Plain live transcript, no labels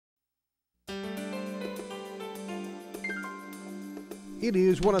It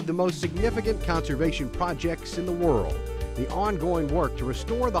is one of the most significant conservation projects in the world, the ongoing work to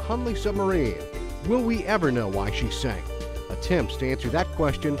restore the Hunley submarine. Will we ever know why she sank? Attempts to answer that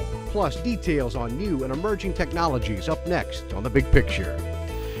question, plus details on new and emerging technologies, up next on The Big Picture.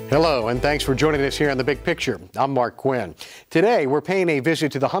 Hello, and thanks for joining us here on The Big Picture. I'm Mark Quinn. Today, we're paying a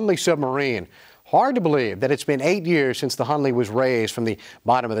visit to the Hunley submarine. Hard to believe that it's been 8 years since the Hunley was raised from the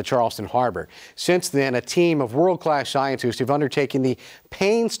bottom of the Charleston harbor. Since then, a team of world-class scientists have undertaken the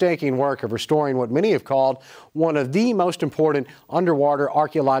painstaking work of restoring what many have called one of the most important underwater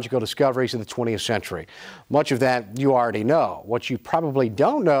archaeological discoveries of the 20th century. Much of that you already know. What you probably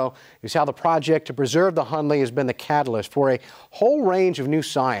don't know is how the project to preserve the Hunley has been the catalyst for a whole range of new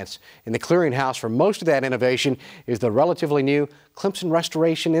science. In the clearinghouse for most of that innovation is the relatively new Clemson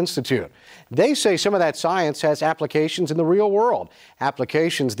Restoration Institute. They say some of that science has applications in the real world,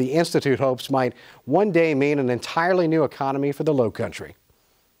 applications the Institute hopes might one day mean an entirely new economy for the Lowcountry.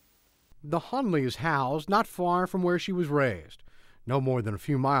 The Hunley is housed not far from where she was raised, no more than a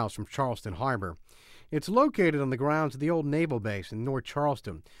few miles from Charleston Harbor. It's located on the grounds of the old naval base in North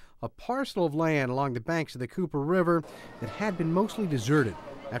Charleston, a parcel of land along the banks of the Cooper River that had been mostly deserted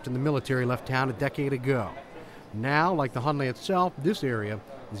after the military left town a decade ago. Now, like the Hunley itself, this area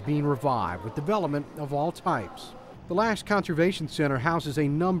is being revived with development of all types. The Lasch Conservation Center houses a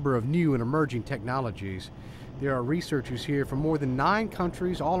number of new and emerging technologies. There are researchers here from more than 9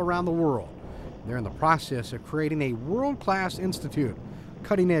 countries all around the world. They're in the process of creating a world-class institute,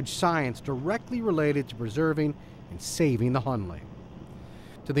 cutting-edge science directly related to preserving and saving the Hunley.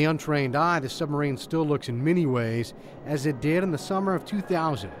 To the untrained eye, the submarine still looks in many ways as it did in the summer of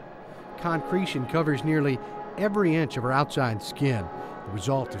 2000. Concretion covers nearly every inch of her outside skin, the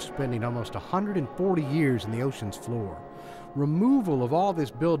result of spending almost 140 years in the ocean's floor. Removal of all this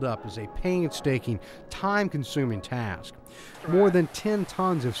buildup is a painstaking, time-consuming task. More than 10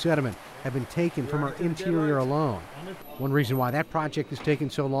 tons of sediment have been taken from her interior alone. One reason why that project has taken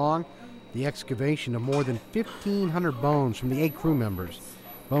so long, the excavation of more than 1,500 bones from the 8 crew members,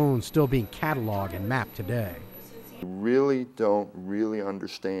 bones still being cataloged and mapped today. Really don't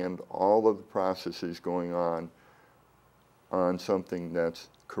understand all of the processes going on something that's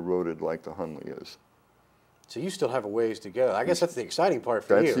corroded like the Hunley is. So you still have a ways to go. I guess that's the exciting part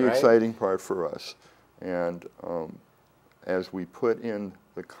for you, right? That's the exciting part for us. And as we put in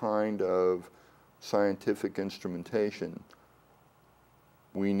the kind of scientific instrumentation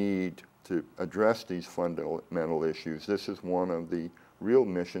we need to address these fundamental issues, this is one of the real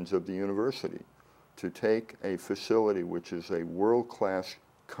missions of the university, to take a facility which is a world-class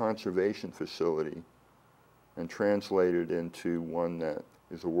conservation facility and translate it into one that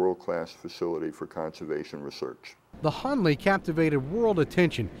is a world-class facility for conservation research. The Hunley captivated world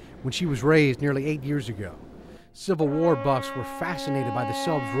attention when she was raised nearly 8 years ago. Civil War buffs were fascinated by the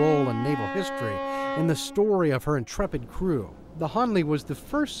sub's role in naval history and the story of her intrepid crew. The Hunley was the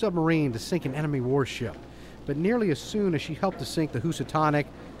first submarine to sink an enemy warship, but nearly as soon as she helped to sink the Housatonic,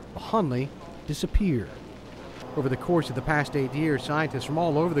 the Hunley disappeared. Over the course of the past 8 years, scientists from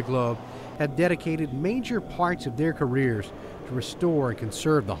all over the globe have dedicated major parts of their careers to restore and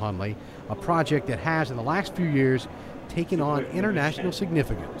conserve the Hunley, a project that has in the last few years taken on international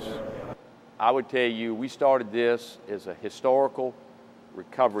significance. I would tell you, we started this as a historical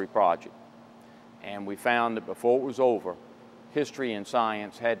recovery project, and we found that before it was over, history and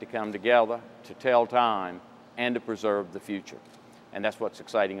science had to come together to tell time and to preserve the future. And that's what's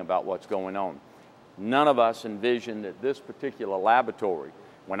exciting about what's going on. None of us envisioned that this particular laboratory,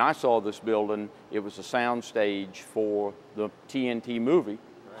 when I saw this building, it was a sound stage for the TNT movie,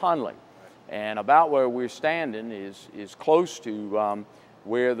 Hunley. And about where we're standing is close to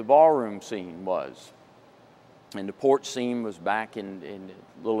where the ballroom scene was. And the porch scene was back in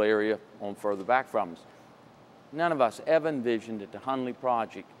a little area on further back from us. None of us ever envisioned that the Hunley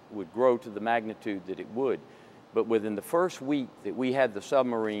project would grow to the magnitude that it would. But within the first week that we had the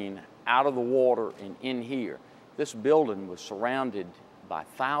submarine out of the water and in here, this building was surrounded by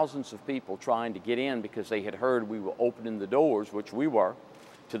thousands of people trying to get in because they had heard we were opening the doors, which we were,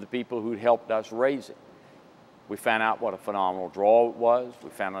 to the people who'd helped us raise it. We found out what a phenomenal draw it was. We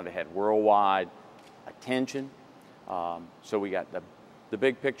found out it had worldwide attention. So we got the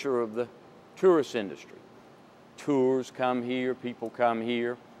big picture of the tourist industry. Tours come here, people come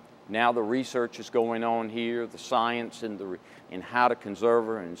here. Now the research is going on here, the science in how to conserve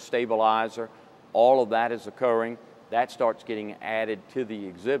her and stabilize her, all of that is occurring. That starts getting added to the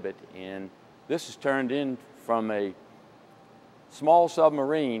exhibit, and this is turned in from a small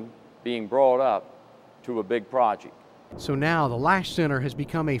submarine being brought up to a big project. So now the Lasch Center has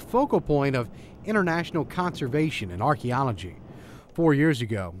become a focal point of international conservation and archaeology. 4 years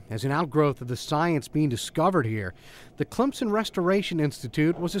ago, as an outgrowth of the science being discovered here, the Clemson Restoration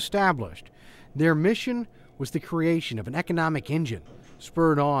Institute was established. Their mission was the creation of an economic engine,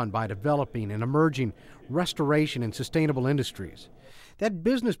 spurred on by developing and emerging restoration and sustainable industries. That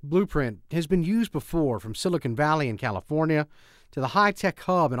business blueprint has been used before, from Silicon Valley in California to the high-tech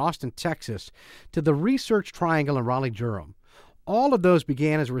hub in Austin, Texas, to the research triangle in Raleigh-Durham. All of those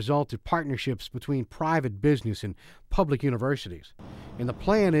began as a result of partnerships between private business and public universities. And the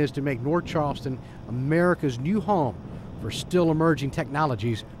plan is to make North Charleston America's new home for still emerging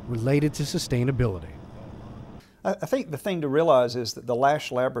technologies related to sustainability. I think the thing to realize is that the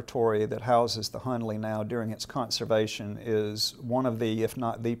Lasch laboratory that houses the Hunley now during its conservation is one of the, if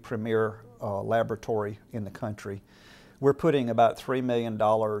not the premier laboratory in the country. We're putting about $3 million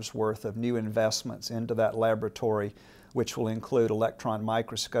worth of new investments into that laboratory, which will include electron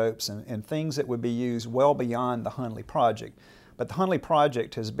microscopes and things that would be used well beyond the Hunley project. But the Hunley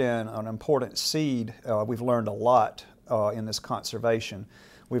project has been an important seed. We've learned a lot in this conservation.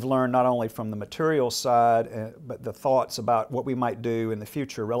 We've learned not only from the materials side, but the thoughts about what we might do in the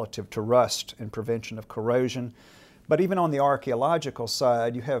future relative to rust and prevention of corrosion. But even on the archaeological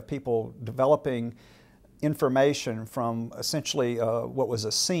side, you have people developing information from essentially what was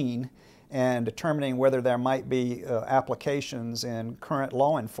a scene and determining whether there might be applications in current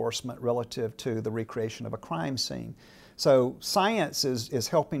law enforcement relative to the recreation of a crime scene. So science is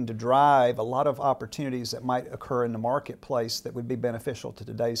helping to drive a lot of opportunities that might occur in the marketplace that would be beneficial to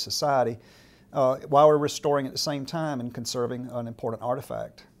today's society while we're restoring at the same time and conserving an important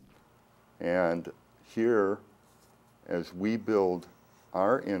artifact. And here, as we build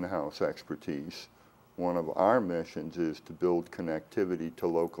our in-house expertise, one of our missions is to build connectivity to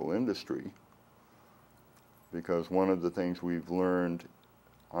local industry, because one of the things we've learned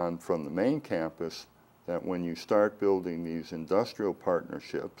from the main campus, that when you start building these industrial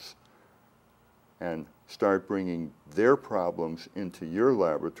partnerships and start bringing their problems into your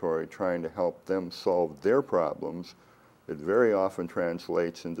laboratory, trying to help them solve their problems, it very often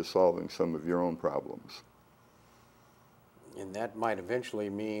translates into solving some of your own problems. And that might eventually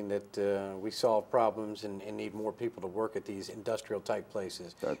mean that we solve problems and need more people to work at these industrial type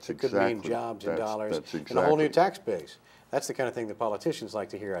places. It could mean jobs and dollars and a whole new tax base. That's the kind of thing that politicians like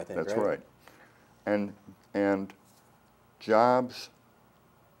to hear, I think. That's right. And jobs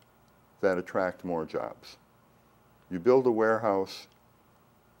that attract more jobs. You build a warehouse,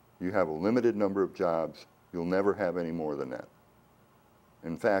 you have a limited number of jobs, you'll never have any more than that.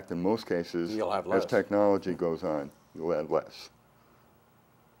 In fact, in most cases, as technology goes on, you'll add less.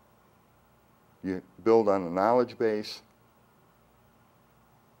 You build on a knowledge base.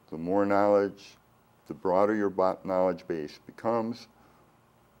 The more knowledge, the broader your knowledge base becomes,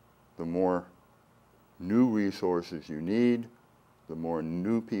 the more new resources you need, the more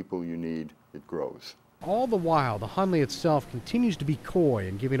new people you need, it grows. All the while, the Hunley itself continues to be coy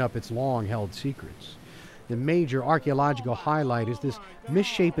in giving up its long-held secrets. The major archaeological highlight is this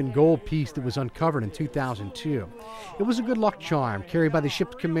misshapen gold piece that was uncovered in 2002. It was a good luck charm carried by the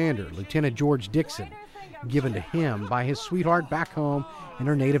ship's commander, Lieutenant George Dixon, given to him by his sweetheart back home in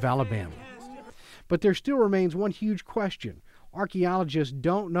her native Alabama. But there still remains one huge question. Archaeologists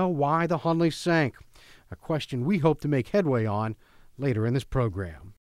don't know why the Hunley sank, a question we hope to make headway on later in this program.